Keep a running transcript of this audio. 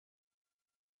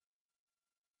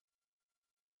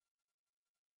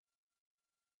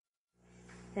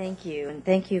Thank you, and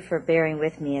thank you for bearing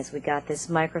with me as we got this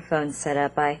microphone set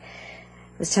up. I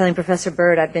was telling Professor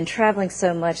Bird I've been traveling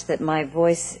so much that my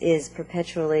voice is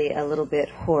perpetually a little bit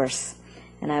hoarse,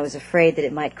 and I was afraid that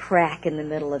it might crack in the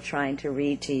middle of trying to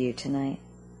read to you tonight.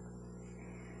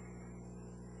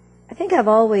 I think I've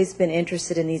always been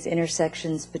interested in these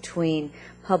intersections between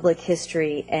public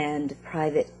history and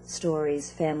private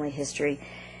stories, family history,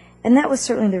 and that was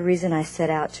certainly the reason I set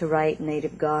out to write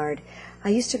Native Guard. I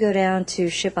used to go down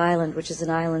to Ship Island, which is an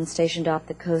island stationed off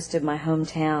the coast of my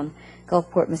hometown,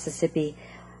 Gulfport, Mississippi,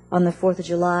 on the 4th of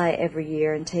July every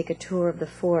year and take a tour of the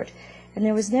fort. And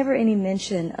there was never any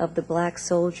mention of the black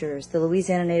soldiers, the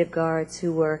Louisiana Native Guards,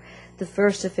 who were the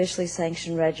first officially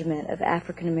sanctioned regiment of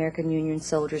African American Union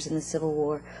soldiers in the Civil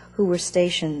War who were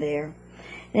stationed there.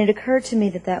 And it occurred to me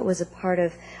that that was a part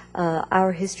of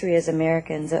our history as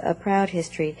Americans, a proud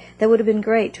history that would have been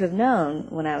great to have known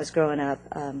when I was growing up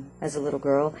as a little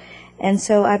girl. And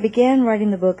so I began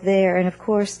writing the book there, and of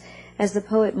course, as the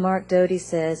poet Mark Doty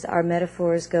says, our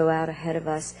metaphors go out ahead of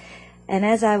us. And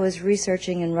as I was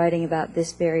researching and writing about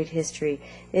this buried history,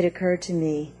 it occurred to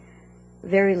me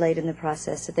very late in the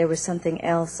process that there was something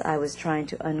else I was trying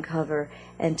to uncover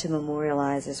and to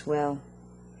memorialize as well.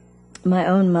 My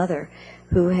own mother,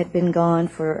 who had been gone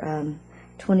for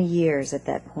 20 years at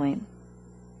that point.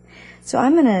 So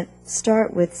I'm going to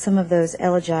start with some of those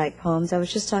elegiac poems. I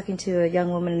was just talking to a young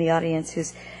woman in the audience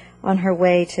who's on her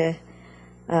way to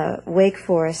Wake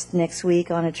Forest next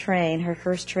week on a train, her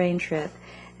first train trip.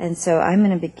 And so I'm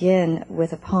going to begin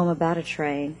with a poem about a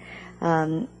train.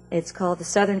 It's called The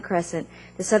Southern Crescent.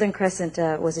 The Southern Crescent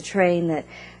was a train that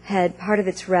had part of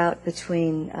its route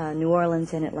between New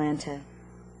Orleans and Atlanta.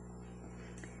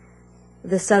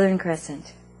 The Southern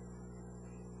Crescent.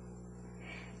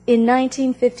 In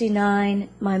 1959,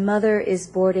 my mother is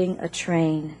boarding a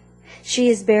train. She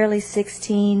is barely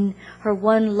 16, her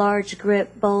one large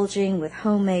grip bulging with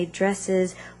homemade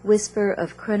dresses, whisper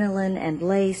of crinoline and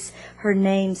lace, her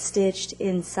name stitched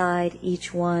inside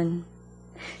each one.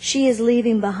 She is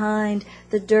leaving behind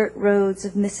the dirt roads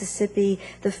of Mississippi,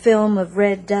 the film of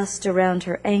red dust around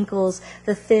her ankles,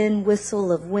 the thin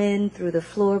whistle of wind through the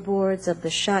floorboards of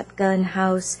the shotgun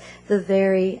house, the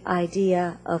very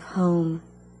idea of home.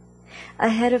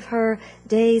 Ahead of her,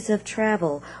 days of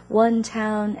travel, one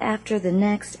town after the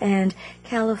next, and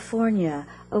California,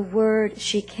 a word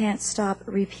she can't stop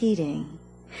repeating.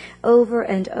 Over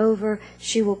and over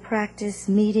she will practice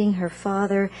meeting her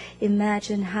father,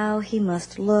 imagine how he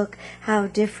must look, how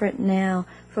different now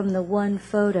from the one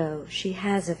photo she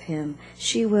has of him.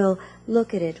 She will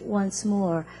look at it once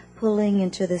more, pulling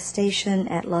into the station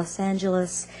at Los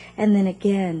Angeles, and then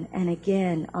again and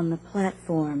again on the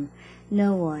platform.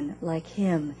 No one like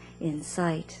him in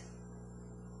sight.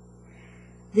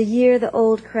 The year the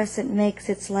old Crescent makes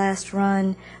its last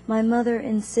run, my mother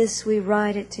insists we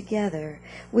ride it together.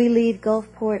 We leave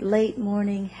Gulfport late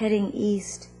morning, heading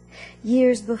east.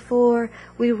 Years before,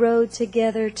 we rode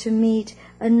together to meet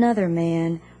another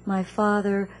man, my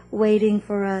father, waiting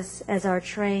for us as our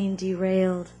train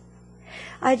derailed.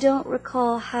 I don't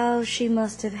recall how she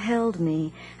must have held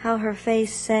me, how her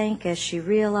face sank as she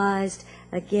realized,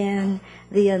 again,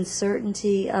 the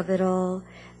uncertainty of it all.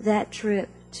 That trip,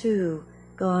 too,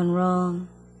 gone wrong.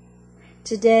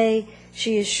 Today,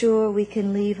 she is sure we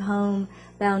can leave home,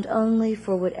 bound only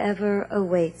for whatever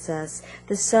awaits us.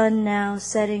 The sun now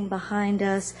setting behind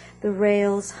us, the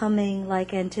rails humming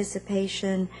like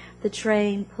anticipation, the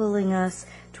train pulling us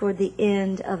toward the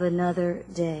end of another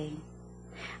day.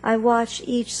 I watch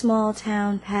each small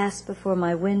town pass before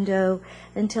my window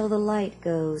until the light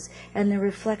goes and the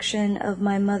reflection of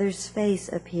my mother's face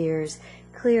appears,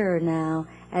 clearer now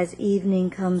as evening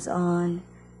comes on,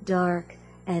 dark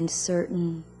and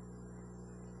certain.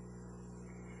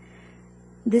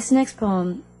 This next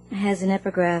poem has an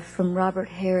epigraph from Robert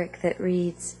Herrick that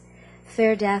reads,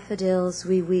 "Fair daffodils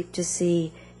we weep to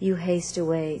see, you haste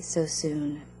away so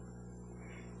soon."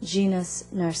 Genus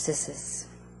Narcissus.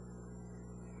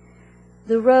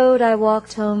 The road I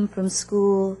walked home from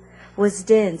school was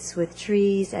dense with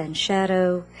trees and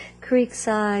shadow,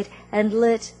 creekside and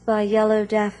lit by yellow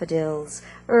daffodils,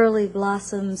 early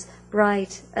blossoms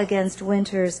bright against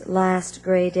winter's last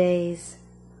gray days.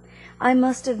 I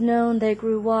must have known they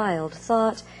grew wild,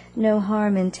 thought no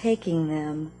harm in taking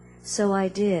them, so I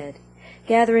did,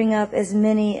 gathering up as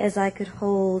many as I could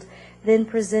hold, then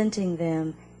presenting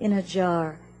them in a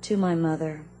jar to my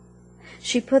mother.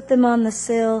 She put them on the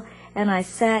sill, and I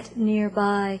sat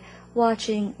nearby,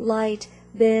 watching light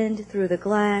bend through the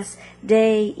glass,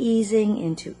 day easing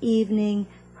into evening,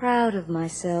 proud of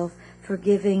myself for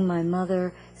giving my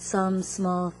mother some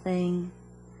small thing.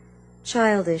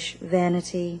 childish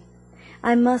vanity.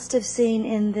 I must have seen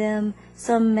in them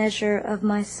some measure of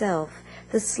myself,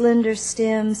 the slender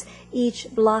stems, each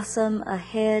blossom a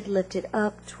head lifted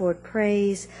up toward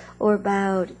praise or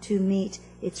bowed to meet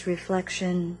its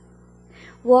reflection.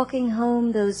 Walking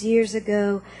home those years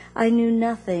ago, I knew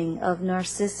nothing of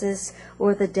narcissus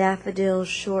or the daffodil's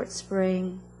short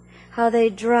spring, how they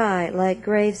dry like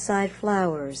graveside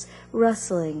flowers,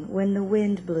 rustling when the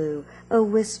wind blew, a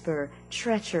whisper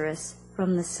treacherous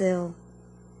from the sill.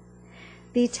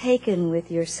 Be taken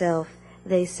with yourself,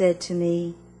 they said to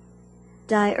me.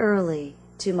 Die early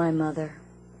to my mother.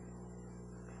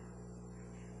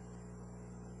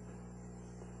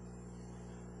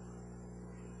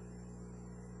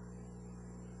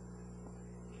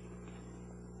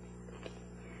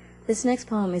 This next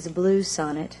poem is a blues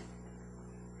sonnet.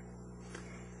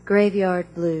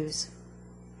 Graveyard Blues.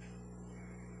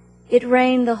 It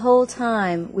rained the whole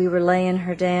time we were laying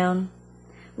her down.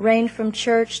 Rained from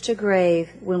church to grave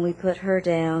when we put her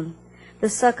down. The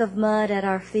suck of mud at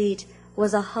our feet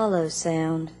was a hollow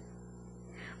sound.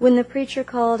 When the preacher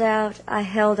called out, I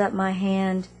held up my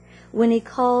hand. When he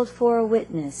called for a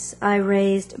witness, I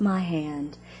raised my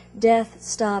hand. Death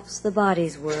stops the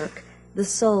body's work, the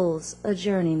soul's a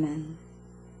journeyman.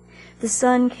 The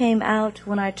sun came out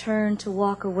when I turned to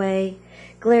walk away,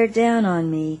 glared down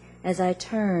on me as I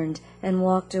turned and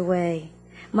walked away,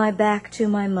 my back to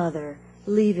my mother,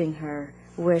 leaving her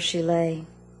where she lay.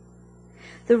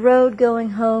 The road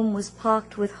going home was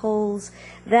pocked with holes,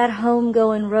 that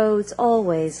home-going road's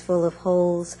always full of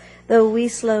holes. Though we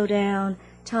slow down,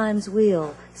 time's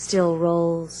wheel still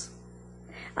rolls.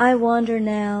 I wander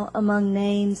now among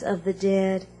names of the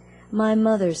dead, my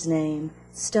mother's name,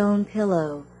 stone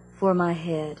pillow for my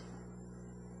head.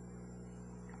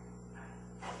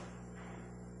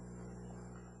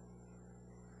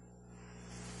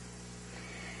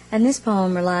 And this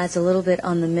poem relies a little bit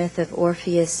on the myth of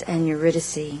Orpheus and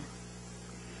Eurydice.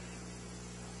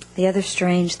 The other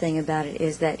strange thing about it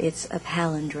is that it's a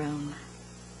palindrome.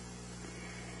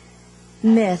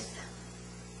 Myth.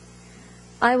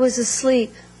 I was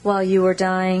asleep while you were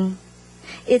dying.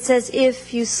 It's as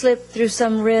if you slipped through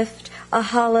some rift, a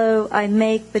hollow I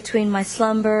make between my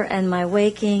slumber and my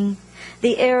waking.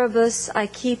 The Erebus I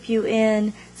keep you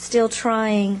in, still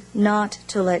trying not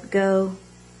to let go.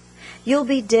 You'll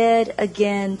be dead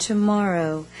again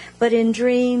tomorrow, but in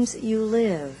dreams you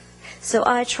live. So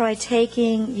I try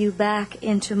taking you back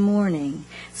into morning,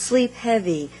 sleep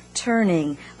heavy,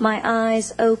 turning, my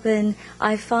eyes open,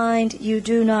 I find you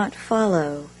do not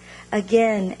follow.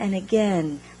 Again and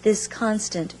again, this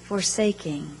constant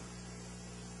forsaking.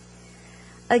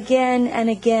 Again and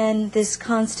again, this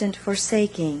constant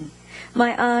forsaking.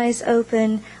 My eyes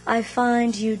open, I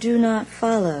find you do not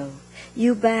follow.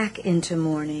 You back into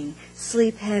morning,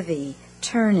 sleep heavy,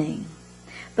 turning.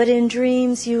 But in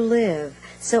dreams you live,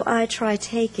 so I try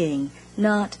taking,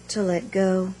 not to let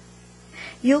go.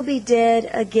 You'll be dead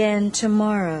again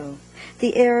tomorrow.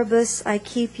 The Erebus I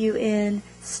keep you in,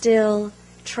 still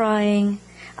trying,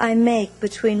 I make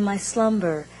between my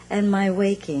slumber and my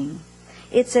waking.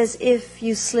 It's as if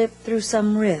you slipped through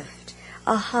some rift,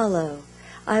 a hollow.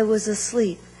 I was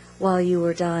asleep while you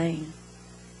were dying.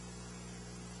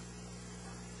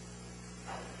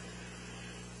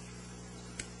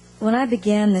 When I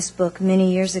began this book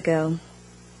many years ago,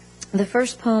 the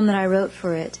first poem that I wrote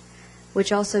for it,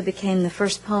 which also became the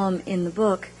first poem in the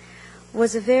book,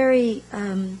 was a very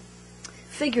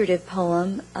figurative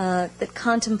poem that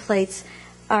contemplates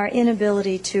our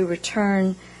inability to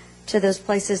return to those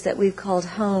places that we've called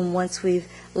home once we've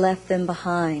left them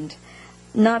behind.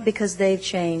 Not because they've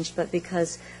changed, but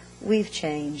because we've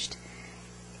changed.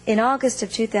 In August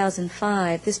of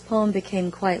 2005, this poem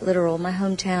became quite literal. My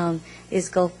hometown is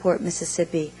Gulfport,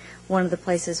 Mississippi, one of the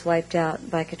places wiped out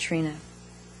by Katrina.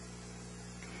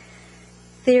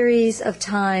 Theories of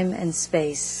time and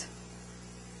space.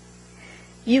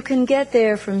 You can get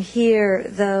there from here,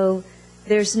 though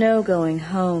there's no going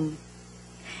home.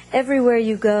 Everywhere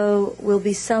you go will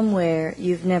be somewhere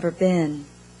you've never been.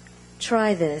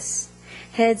 Try this.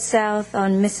 Head south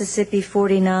on Mississippi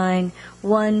 49,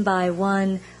 one by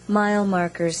one, mile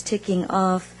markers ticking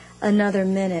off another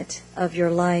minute of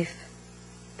your life.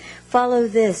 Follow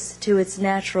this to its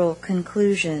natural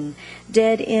conclusion.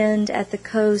 Dead end at the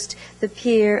coast, the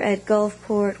pier at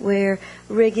Gulfport, where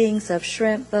riggings of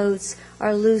shrimp boats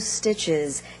are loose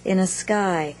stitches in a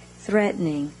sky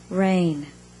threatening rain.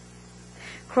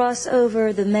 Cross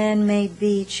over the man-made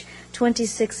beach,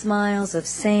 26 miles of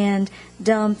sand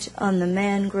dumped on the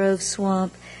mangrove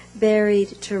swamp,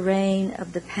 buried terrain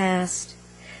of the past.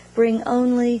 Bring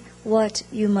only what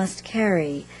you must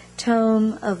carry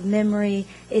tome of memory,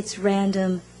 its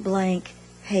random blank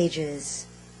pages.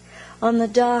 On the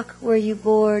dock where you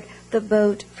board the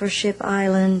boat for Ship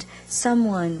Island,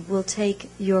 someone will take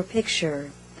your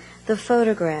picture. The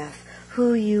photograph,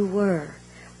 who you were,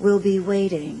 will be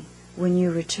waiting when you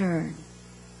return.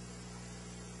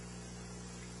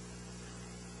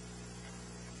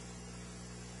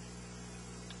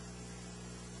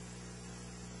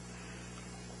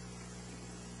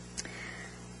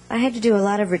 I had to do a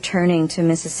lot of returning to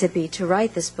Mississippi to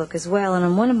write this book as well, and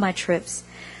on one of my trips,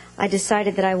 I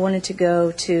decided that I wanted to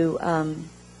go to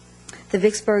the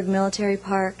Vicksburg Military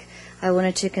Park. I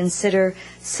wanted to consider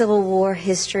Civil War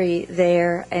history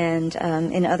there and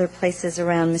in other places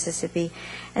around Mississippi.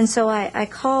 And so I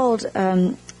called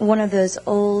one of those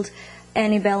old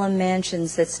antebellum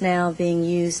mansions that's now being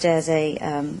used as a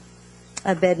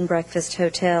bed and breakfast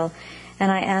hotel, and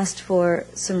I asked for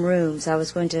some rooms. I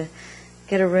was going to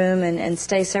get a room and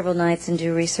stay several nights and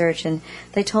do research, and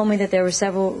they told me that there were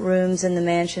several rooms in the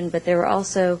mansion, but there were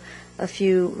also a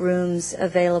few rooms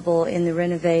available in the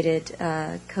renovated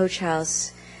coach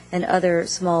house and other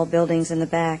small buildings in the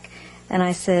back. And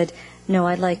I said, no,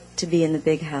 I'd like to be in the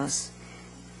big house.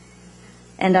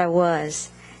 And I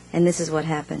was, and this is what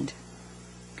happened.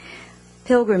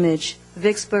 Pilgrimage,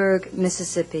 Vicksburg,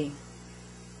 Mississippi.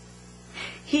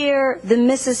 Here the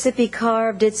Mississippi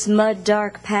carved its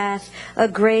mud-dark path, a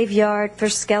graveyard for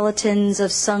skeletons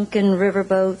of sunken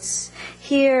riverboats.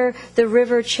 Here the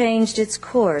river changed its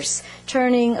course,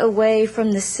 turning away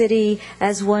from the city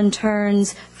as one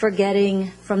turns,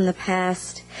 forgetting from the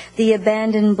past. The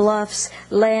abandoned bluffs,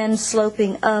 land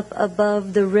sloping up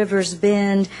above the river's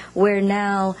bend, where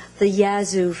now the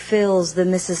Yazoo fills the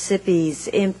Mississippi's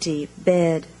empty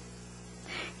bed.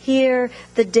 Here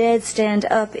the dead stand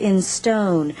up in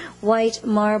stone, white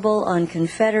marble on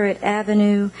Confederate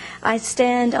Avenue. I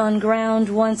stand on ground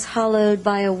once hollowed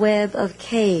by a web of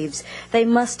caves. They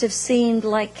must have seemed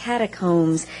like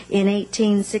catacombs in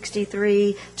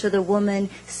 1863 to the woman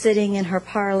sitting in her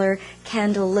parlor,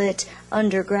 candle-lit,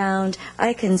 underground.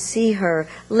 I can see her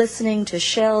listening to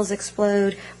shells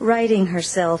explode, writing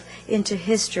herself into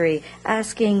history,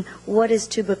 asking what is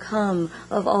to become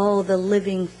of all the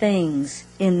living things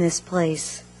in this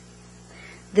place.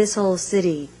 This whole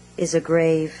city is a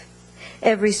grave.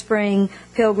 Every spring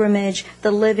pilgrimage,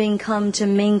 the living come to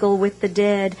mingle with the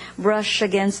dead, brush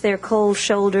against their cold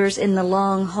shoulders in the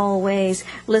long hallways,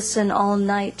 listen all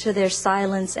night to their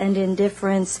silence and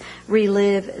indifference,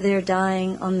 relive their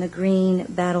dying on the green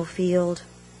battlefield.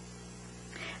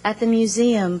 At the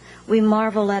museum, we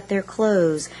marvel at their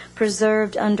clothes,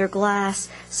 preserved under glass,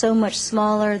 so much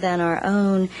smaller than our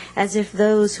own, as if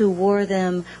those who wore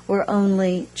them were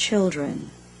only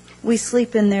children. We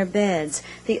sleep in their beds,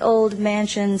 the old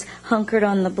mansions hunkered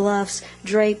on the bluffs,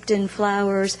 draped in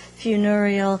flowers,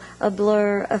 funereal, a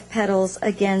blur of petals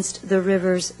against the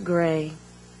river's gray.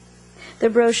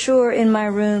 The brochure in my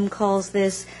room calls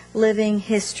this living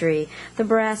history. The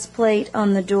brass plate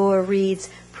on the door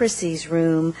reads, Prissy's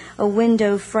room. A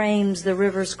window frames the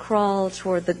river's crawl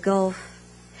toward the Gulf.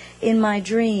 In my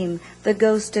dream, the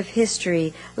ghost of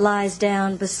history lies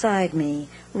down beside me,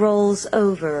 rolls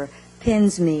over,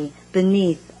 pins me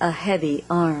beneath a heavy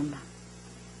arm.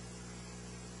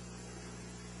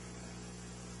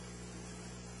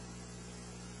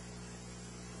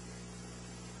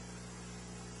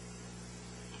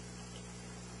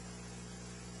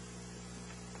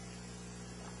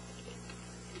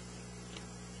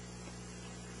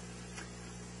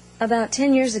 About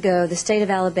 10 years ago, the state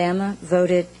of Alabama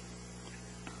voted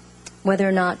whether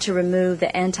or not to remove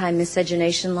the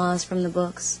anti-miscegenation laws from the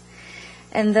books.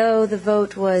 And though the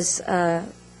vote was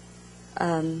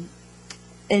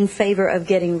in favor of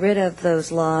getting rid of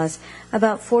those laws,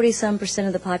 about 40-some%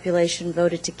 of the population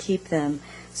voted to keep them,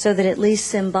 so that at least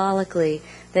symbolically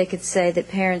they could say that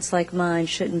parents like mine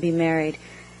shouldn't be married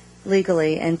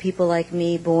legally and people like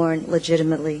me born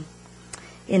legitimately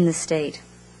in the state.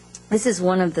 This is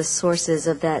one of the sources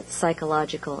of that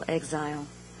psychological exile.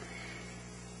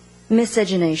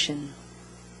 Miscegenation.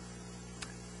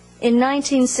 In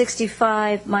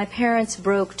 1965, my parents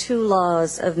broke 2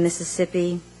 laws of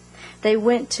Mississippi. They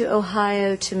went to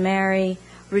Ohio to marry,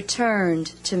 returned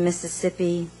to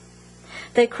Mississippi.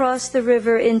 They crossed the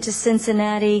river into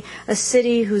Cincinnati, a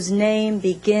city whose name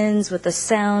begins with a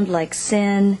sound like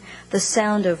sin, the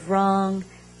sound of wrong,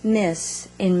 miss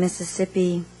in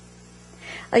Mississippi.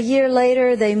 A year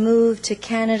later, they moved to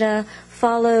Canada,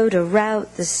 followed a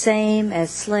route the same as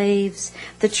slaves,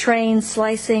 the train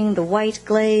slicing the white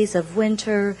glaze of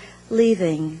winter,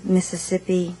 leaving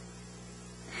Mississippi.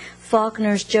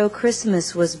 Faulkner's Joe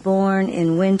Christmas was born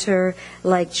in winter,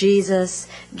 like Jesus,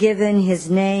 given his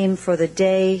name for the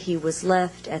day he was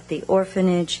left at the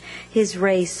orphanage, his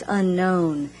race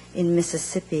unknown in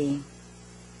Mississippi.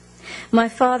 My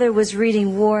father was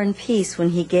reading War and Peace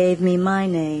when he gave me my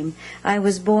name. I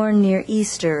was born near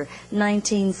Easter,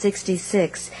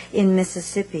 1966, in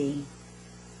Mississippi.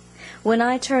 When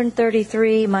I turned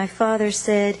 33, my father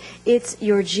said, "It's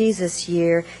your Jesus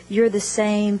year. You're the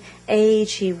same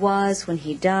age he was when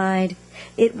he died."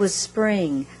 It was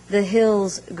spring, the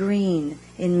hills green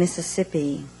in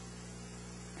Mississippi.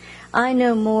 I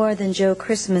know more than Joe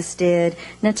Christmas did.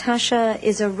 Natasha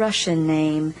is a Russian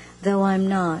name, though I'm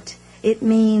not. It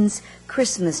means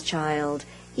Christmas child,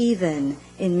 even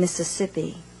in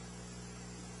Mississippi.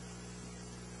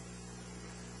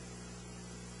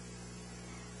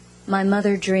 My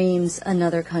mother dreams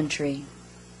another country.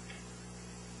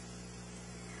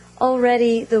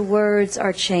 Already the words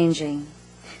are changing.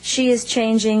 She is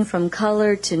changing from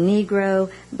colored to Negro,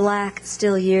 black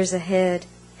still years ahead.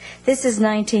 This is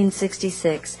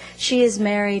 1966. She is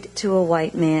married to a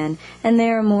white man, and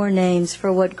there are more names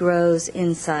for what grows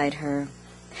inside her.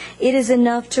 It is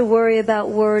enough to worry about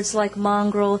words like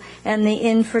mongrel and the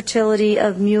infertility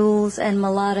of mules and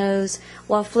mulattoes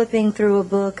while flipping through a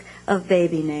book of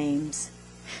baby names.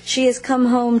 She has come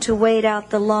home to wait out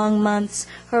the long months,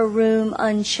 her room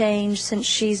unchanged since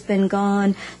she's been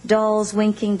gone, dolls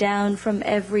winking down from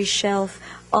every shelf,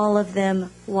 all of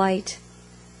them white.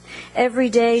 Every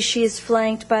day she is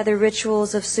flanked by the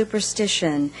rituals of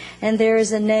superstition, and there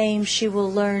is a name she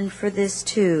will learn for this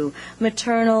too,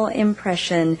 maternal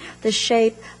impression, the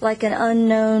shape like an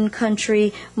unknown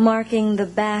country marking the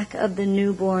back of the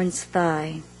newborn's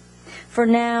thigh. For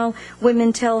now,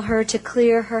 women tell her to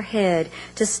clear her head,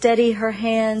 to steady her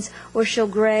hands, or she'll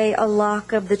gray a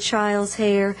lock of the child's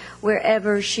hair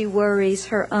wherever she worries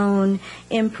her own,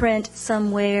 imprint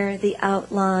somewhere the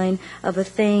outline of a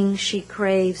thing she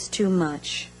craves too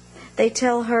much. They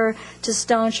tell her to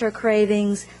staunch her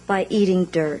cravings by eating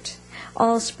dirt.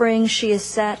 All spring she has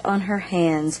sat on her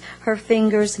hands, her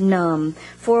fingers numb.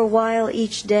 For a while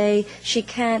each day she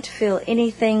can't feel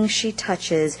anything she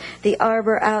touches, the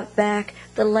arbor out back,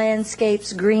 the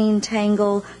landscape's green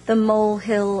tangle, the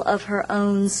molehill of her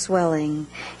own swelling.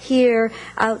 Here,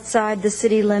 outside the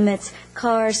city limits,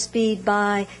 cars speed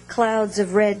by, clouds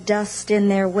of red dust in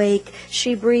their wake.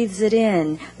 She breathes it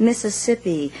in,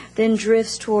 Mississippi, then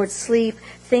drifts toward sleep,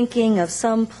 thinking of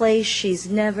some place she's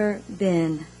never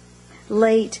been.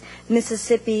 Late,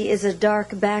 Mississippi is a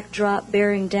dark backdrop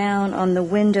bearing down on the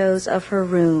windows of her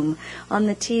room. On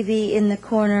the TV in the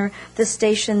corner, the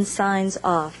station signs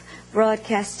off,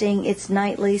 broadcasting its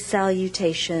nightly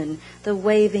salutation, the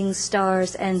waving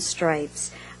stars and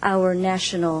stripes, our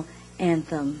national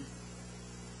anthem.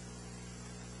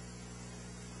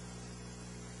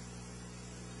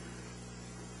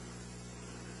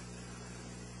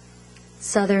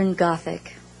 Southern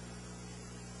Gothic.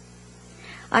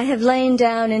 I have lain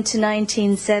down into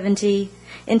 1970,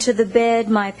 into the bed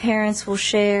my parents will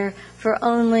share for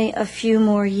only a few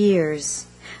more years.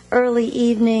 Early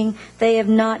evening, they have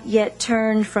not yet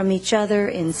turned from each other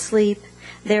in sleep,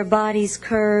 their bodies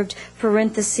curved,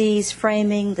 parentheses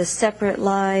framing the separate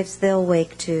lives they'll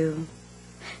wake to.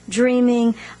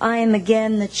 Dreaming, I am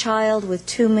again the child with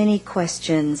too many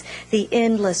questions, the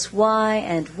endless why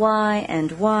and why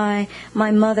and why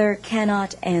my mother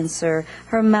cannot answer,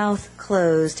 her mouth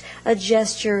closed, a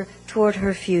gesture toward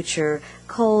her future,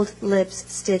 cold lips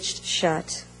stitched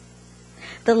shut.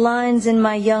 The lines in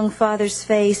my young father's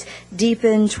face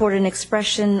deepen toward an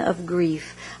expression of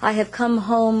grief. I have come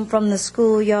home from the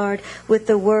schoolyard with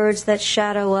the words that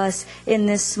shadow us in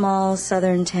this small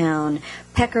southern town.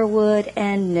 Peckerwood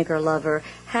and nigger lover,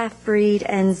 half-breed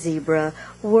and zebra,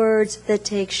 words that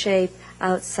take shape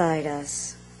outside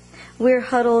us. We're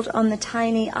huddled on the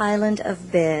tiny island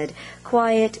of bed,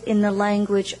 quiet in the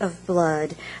language of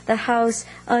blood, the house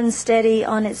unsteady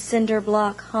on its cinder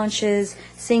block haunches,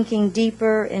 sinking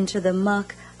deeper into the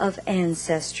muck of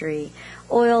ancestry.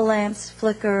 Oil lamps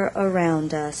flicker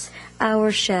around us,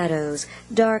 our shadows,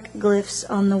 dark glyphs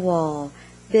on the wall,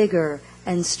 bigger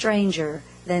and stranger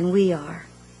than we are.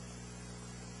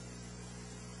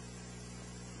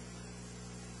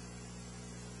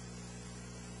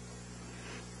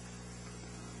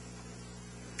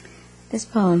 This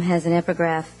poem has an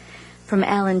epigraph from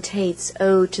Alan Tate's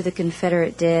Ode to the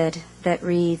Confederate Dead that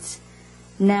reads,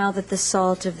 "Now that the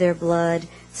salt of their blood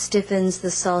stiffens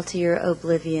the saltier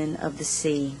oblivion of the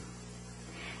sea."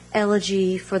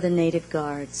 Elegy for the Native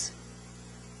Guards.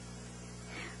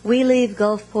 We leave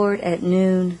Gulfport at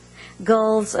noon,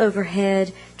 Gulls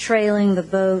overhead, trailing the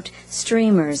boat,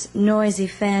 streamers, noisy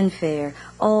fanfare,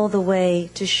 all the way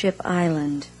to Ship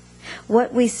Island.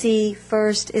 What we see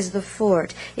first is the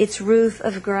fort, its roof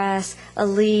of grass, a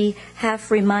lee, half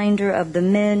reminder of the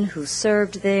men who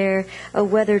served there, a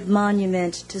weathered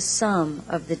monument to some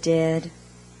of the dead.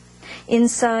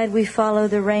 Inside we follow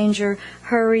the ranger,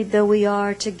 hurried though we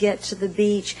are to get to the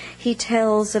beach. He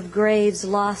tells of graves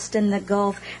lost in the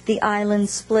Gulf, the island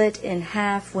split in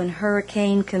half when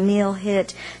Hurricane Camille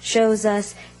hit, shows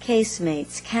us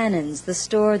casemates, cannons, the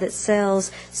store that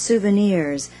sells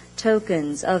souvenirs,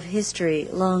 tokens of history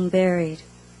long buried.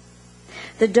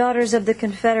 The Daughters of the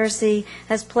Confederacy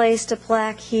has placed a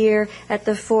plaque here at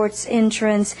the fort's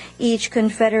entrance, each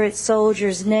Confederate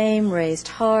soldier's name raised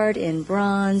hard in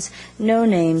bronze, no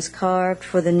names carved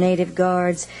for the native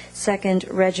guards,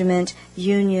 2nd Regiment,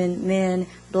 Union men,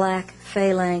 black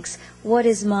phalanx. What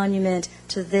is monument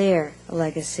to their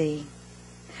legacy?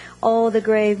 All the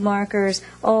grave markers,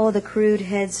 all the crude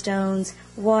headstones,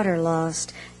 water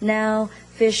lost, now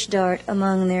fish dart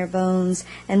among their bones,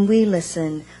 and we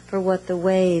listen for what the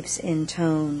waves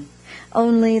intone.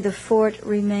 Only the fort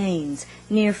remains,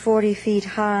 near 40 feet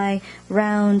high,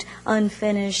 round,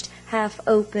 unfinished, half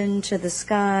open to the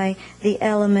sky, the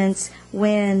elements,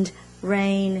 wind,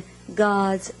 rain,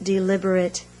 God's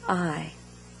deliberate eye.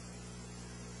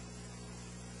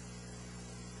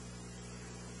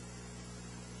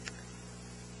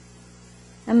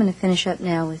 I'm going to finish up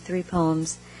now with 3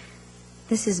 poems.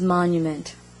 This is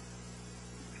Monument.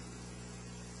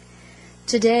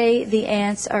 Today the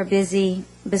ants are busy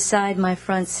beside my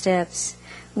front steps,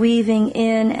 weaving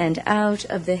in and out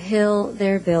of the hill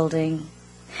they're building.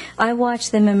 I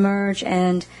watch them emerge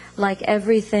and, like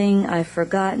everything I've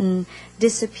forgotten,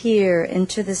 disappear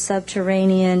into the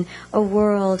subterranean, a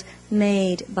world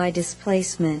made by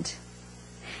displacement.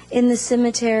 In the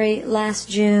cemetery last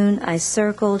June, I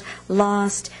circled,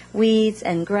 lost, weeds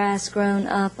and grass grown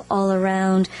up all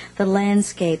around, the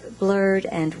landscape blurred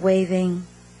and waving.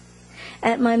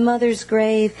 At my mother's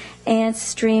grave, ants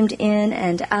streamed in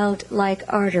and out like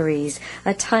arteries,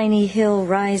 a tiny hill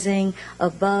rising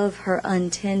above her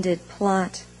untended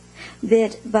plot.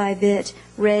 Bit by bit,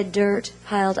 red dirt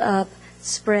piled up,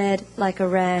 spread like a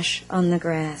rash on the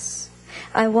grass.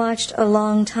 I watched a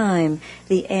long time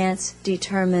the ants'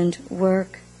 determined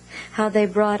work, how they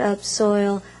brought up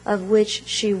soil of which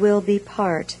she will be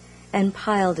part, and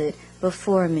piled it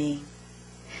before me.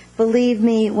 Believe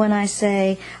me when I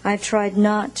say I've tried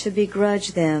not to begrudge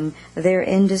them their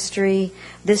industry,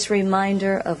 this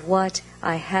reminder of what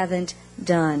I haven't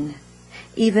done.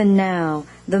 Even now,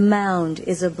 the mound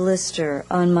is a blister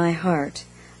on my heart,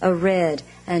 a red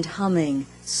and humming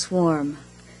swarm.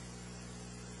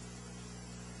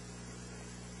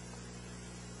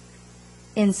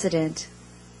 Incident.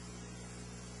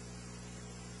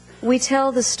 We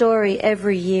tell the story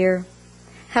every year,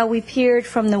 how we peered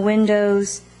from the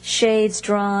windows, shades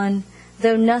drawn,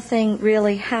 though nothing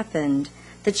really happened,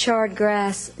 the charred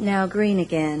grass now green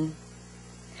again.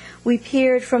 We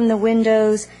peered from the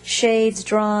windows, shades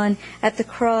drawn, at the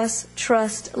cross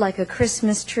trussed like a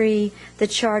Christmas tree, the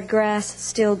charred grass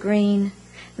still green.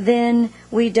 Then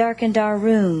we darkened our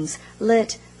rooms,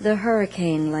 lit the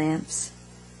hurricane lamps.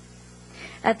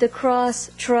 At the cross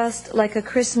trussed like a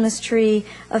Christmas tree,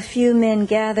 a few men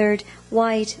gathered,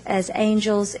 white as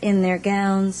angels in their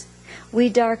gowns. We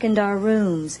darkened our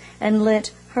rooms and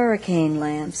lit hurricane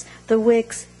lamps, the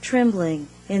wicks trembling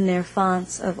in their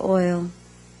fonts of oil.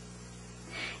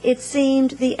 It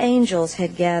seemed the angels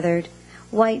had gathered,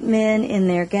 white men in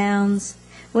their gowns.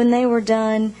 When they were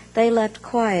done, they left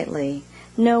quietly.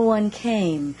 No one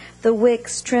came. The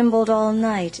wicks trembled all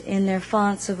night in their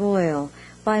fonts of oil.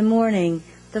 By morning,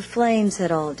 the flames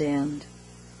had all dimmed.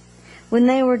 When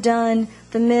they were done,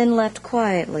 the men left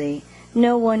quietly.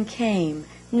 No one came.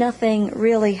 Nothing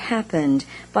really happened.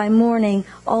 By morning,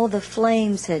 all the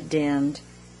flames had dimmed.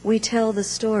 We tell the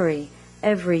story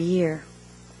every year.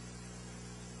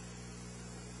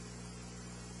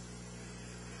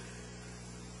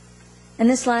 And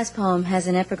this last poem has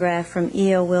an epigraph from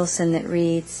E.O. Wilson that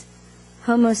reads,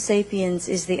 Homo sapiens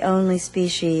is the only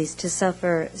species to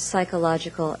suffer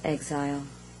psychological exile.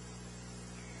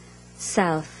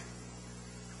 South.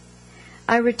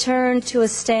 I returned to a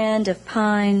stand of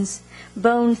pines,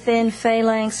 bone-thin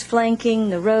phalanx flanking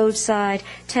the roadside,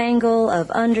 tangle of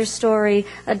understory,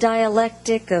 a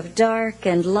dialectic of dark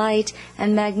and light,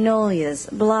 and magnolias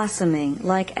blossoming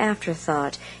like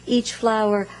afterthought, each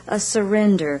flower a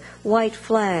surrender, white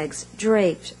flags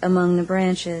draped among the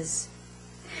branches.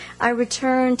 I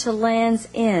return to Land's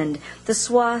End, the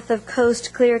swath of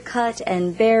coast clear-cut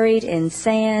and buried in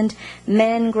sand,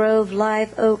 mangrove,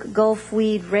 live oak, gulf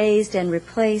weed raised and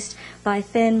replaced by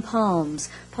thin palms,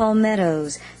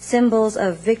 palmettos, symbols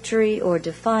of victory or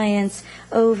defiance,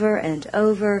 over and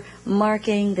over,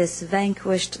 marking this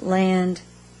vanquished land.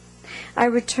 I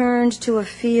returned to a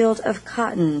field of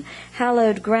cotton,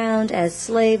 hallowed ground as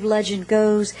slave legend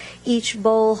goes, each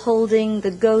bowl holding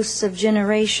the ghosts of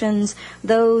generations,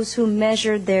 those who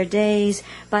measured their days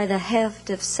by the heft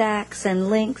of sacks and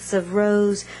lengths of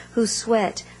rows, whose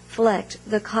sweat flecked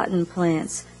the cotton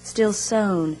plants still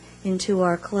sewn into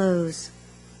our clothes.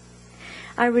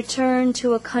 I returned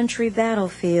to a country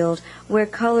battlefield where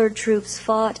colored troops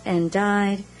fought and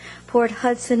died, Port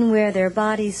Hudson where their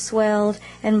bodies swelled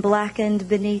and blackened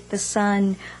beneath the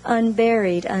sun,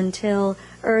 unburied until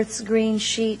earth's green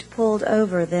sheet pulled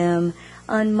over them,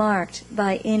 unmarked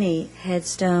by any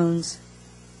headstones.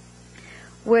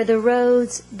 Where the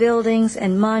roads, buildings,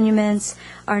 and monuments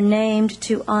are named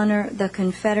to honor the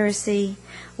Confederacy,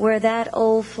 where that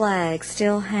old flag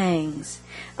still hangs,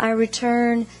 I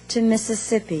return to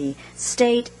Mississippi,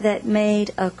 state that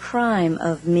made a crime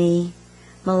of me,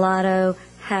 mulatto,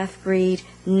 half-breed,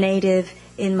 native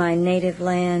in my native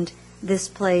land, this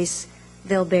place,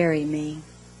 they'll bury me.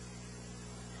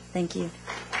 Thank you.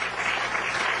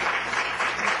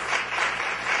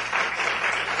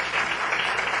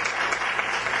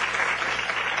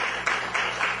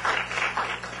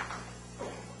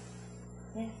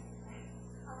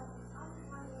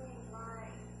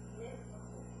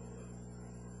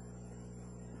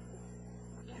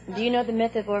 Do you know the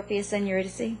myth of Orpheus and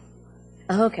Eurydice?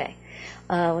 Okay.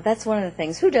 Well, that's one of the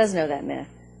things. Who does know that myth?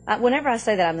 Whenever I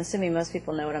say that, I'm assuming most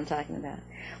people know what I'm talking about.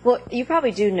 Well, you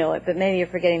probably do know it, but maybe you're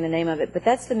forgetting the name of it. But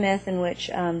that's the myth in which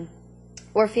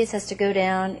Orpheus has to go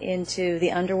down into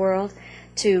the underworld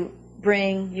to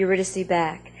bring Eurydice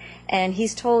back. And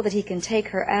he's told that he can take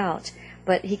her out,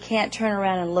 but he can't turn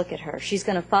around and look at her. She's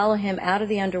going to follow him out of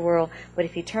the underworld, but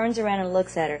if he turns around and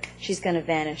looks at her, she's going to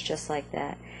vanish just like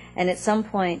that. And at some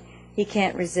point, he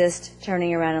can't resist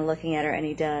turning around and looking at her, and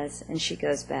he does, and she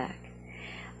goes back.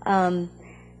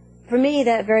 For me,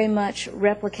 that very much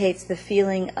replicates the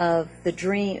feeling of a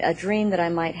dream that I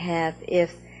might have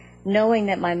if, knowing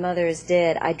that my mother is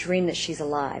dead, I dream that she's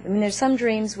alive. I mean, there's some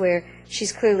dreams where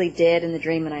she's clearly dead in the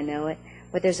dream and I know it,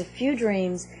 but there's a few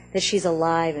dreams that she's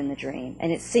alive in the dream,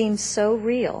 and it seems so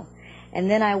real. And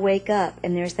then I wake up,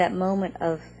 and there's that moment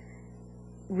of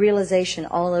realization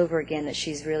all over again that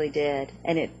she's really dead,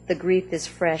 and the grief is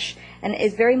fresh. And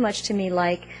it's very much to me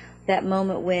like that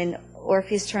moment when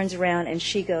Orpheus turns around and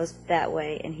she goes that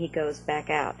way and he goes back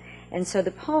out. And so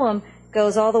the poem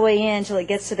goes all the way in until it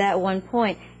gets to that one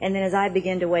point, and then as I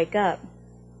begin to wake up,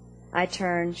 I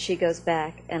turn, she goes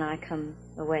back, and I come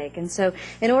awake. And so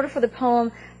in order for the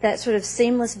poem, that sort of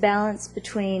seamless balance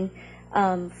between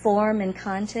form and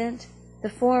content, the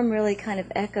form really kind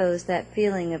of echoes that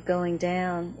feeling of going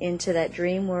down into that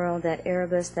dream world, that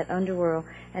Erebus, that underworld,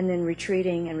 and then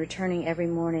retreating and returning every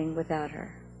morning without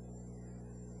her.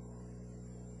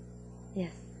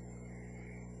 Yes?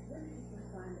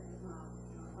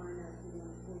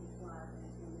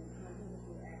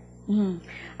 Mm-hmm.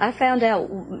 I found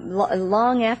out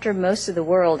long after most of the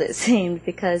world, it seemed,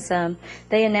 because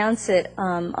they announce it.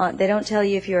 They don't tell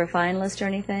you if you're a finalist or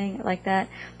anything like that.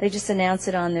 They just announce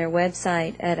it on their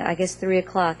website at, I guess, 3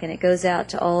 o'clock, and it goes out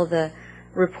to all the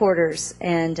reporters.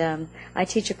 And I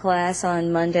teach a class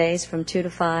on Mondays from 2 to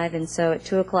 5, and so at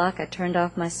 2 o'clock I turned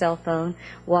off my cell phone,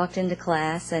 walked into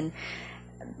class, and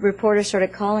reporters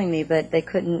started calling me, but they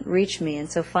couldn't reach me, and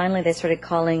so finally they started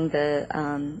calling the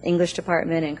English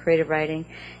department and creative writing.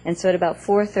 And so at about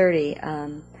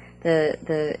 4:30,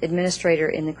 the administrator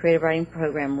in the creative writing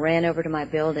program ran over to my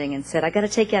building and said, "I got to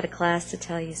take you out of class to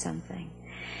tell you something."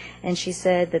 And she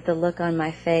said that the look on my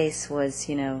face was,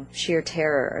 sheer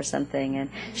terror or something.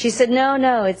 And she said,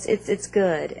 "No, it's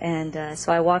good." And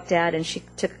so I walked out, and she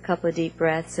took a couple of deep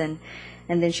breaths, and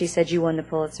then she said, "You won the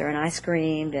Pulitzer." And I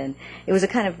screamed, and it was a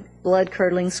kind of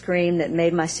blood-curdling scream that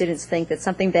made my students think that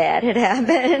something bad had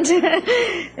happened.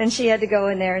 And she had to go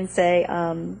in there and say,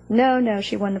 no,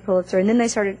 she won the Pulitzer. And then they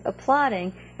started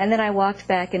applauding, and then I walked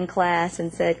back in class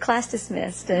and said, "Class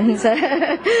dismissed." And so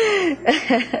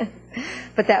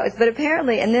but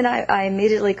apparently, and then I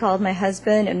immediately called my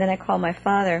husband, and then I called my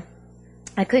father.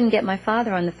 I couldn't get my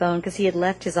father on the phone because he had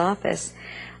left his office.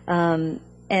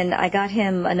 And I got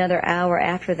him another hour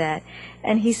after that.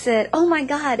 And he said, "Oh, my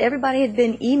God, everybody had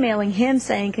been emailing him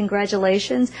saying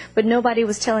congratulations, but nobody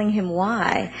was telling him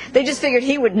why. They just figured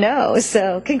he would know,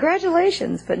 so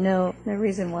congratulations, but no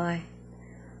reason why."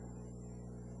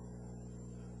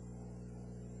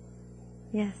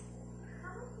 Yes.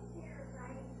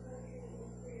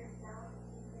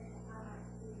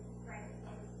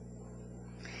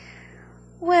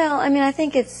 Well, I mean, I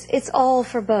think it's all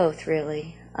for both,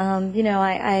 really.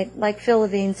 I like Phil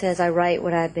Levine says, I write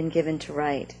what I've been given to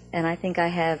write, and I think I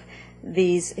have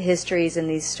these histories and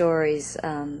these stories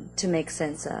to make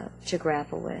sense of, to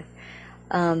grapple with.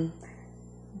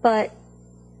 But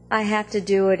I have to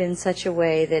do it in such a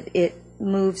way that it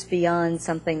moves beyond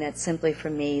something that's simply for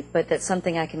me, but that's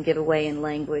something I can give away in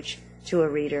language to a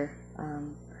reader,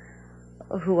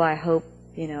 who I hope,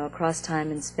 across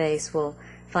time and space will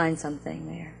find something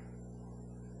there.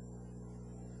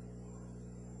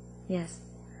 Yes.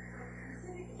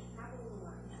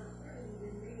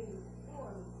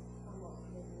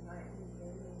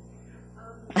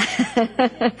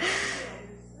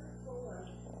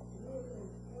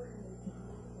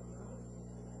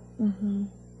 Mm-hmm.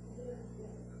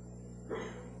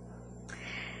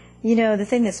 The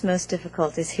thing that's most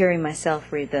difficult is hearing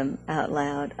myself read them out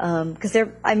loud. Because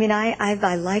I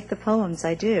like the poems,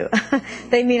 I do.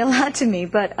 They mean a lot to me,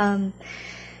 but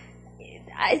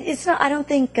it's not, I don't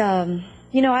think,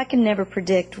 I can never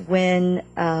predict when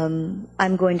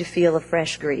I'm going to feel a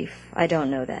fresh grief. I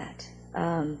don't know that.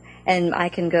 And I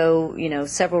can go,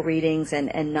 several readings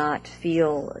and not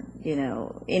feel,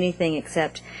 anything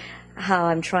except how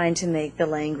I'm trying to make the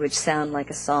language sound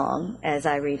like a song as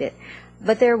I read it.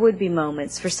 But there would be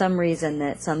moments, for some reason,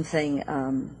 that something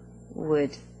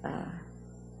would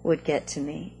get to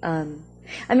me.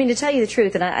 To tell you the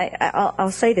truth, and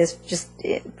I'll say this just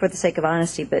for the sake of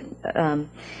honesty, but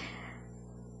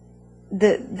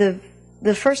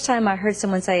the first time I heard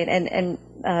someone say it, and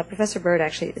Professor Bird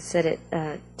actually said it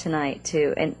tonight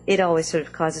too, and it always sort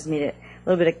of causes me a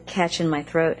little bit of catch in my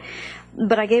throat.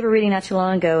 But I gave a reading not too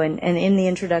long ago, and in the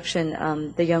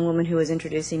introduction, the young woman who was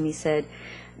introducing me said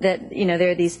that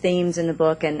there are these themes in the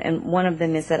book, and one of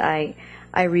them is that I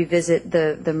revisit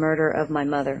the murder of my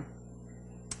mother.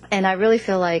 And I really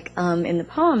feel like in the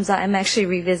poems I'm actually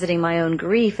revisiting my own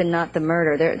grief and not the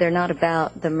murder. They're not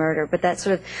about the murder, but that's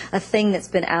sort of a thing that's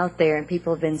been out there and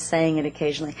people have been saying it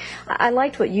occasionally. I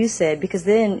liked what you said, because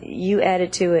then you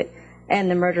added to it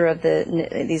and the murder of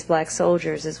these black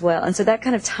soldiers as well. And so that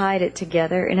kind of tied it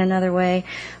together in another way.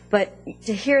 But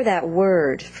to hear that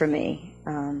word for me,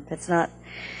 that's not,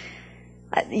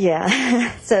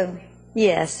 yeah. So,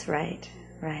 yes, right.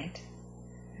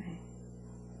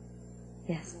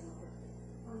 Yes.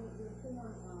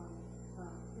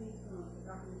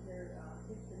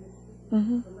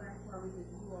 Mm-hmm.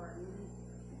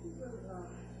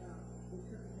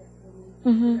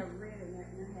 Mm-hmm.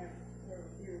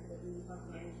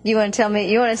 You want to tell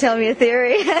me? You want to tell me a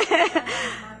theory?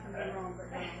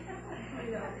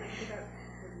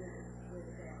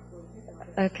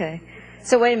 Okay.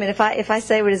 So wait a minute. If I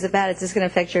say what it's about, is this going to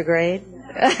affect your grade?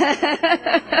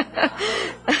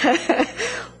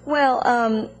 Well,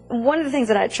 one of the things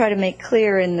that I try to make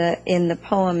clear in the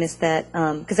poem is that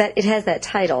because it has that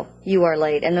title, "You Are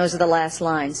Late," and those are the last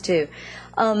lines too.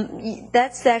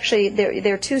 That's actually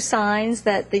there are two signs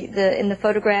that in the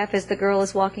photograph as the girl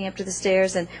is walking up to the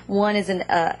stairs, and one is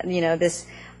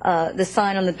the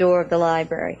sign on the door of the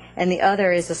library, and the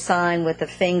other is a sign with a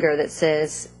finger that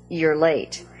says "You're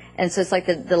late." And so it's like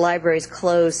the library's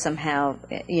closed somehow.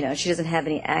 She doesn't have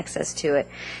any access to it.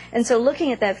 And so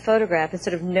looking at that photograph and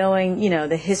sort of knowing,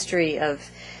 the history of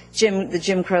the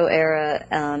Jim Crow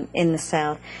era in the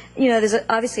South, there's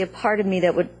obviously a part of me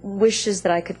that wishes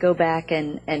that I could go back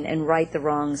and right the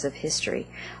wrongs of history.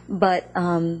 But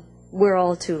we're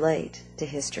all too late to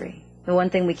history. The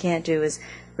one thing we can't do is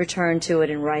return to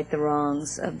it and right the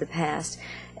wrongs of the past,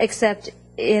 except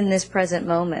in this present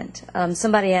moment.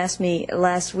 Somebody asked me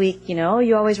last week, oh,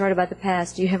 you always write about the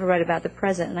past. Do you ever write about the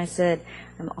present? And I said,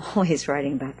 I'm always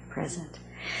writing about the present.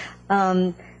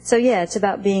 So yeah, it's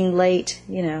about being late,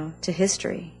 to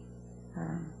history.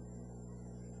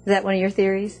 Is that one of your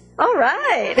theories? All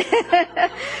right.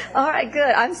 All right,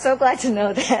 good. I'm so glad to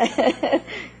know that.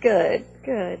 Good.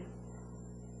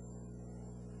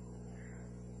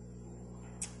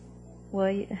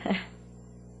 Well,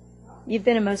 you've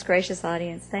been a most gracious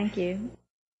audience. Thank you.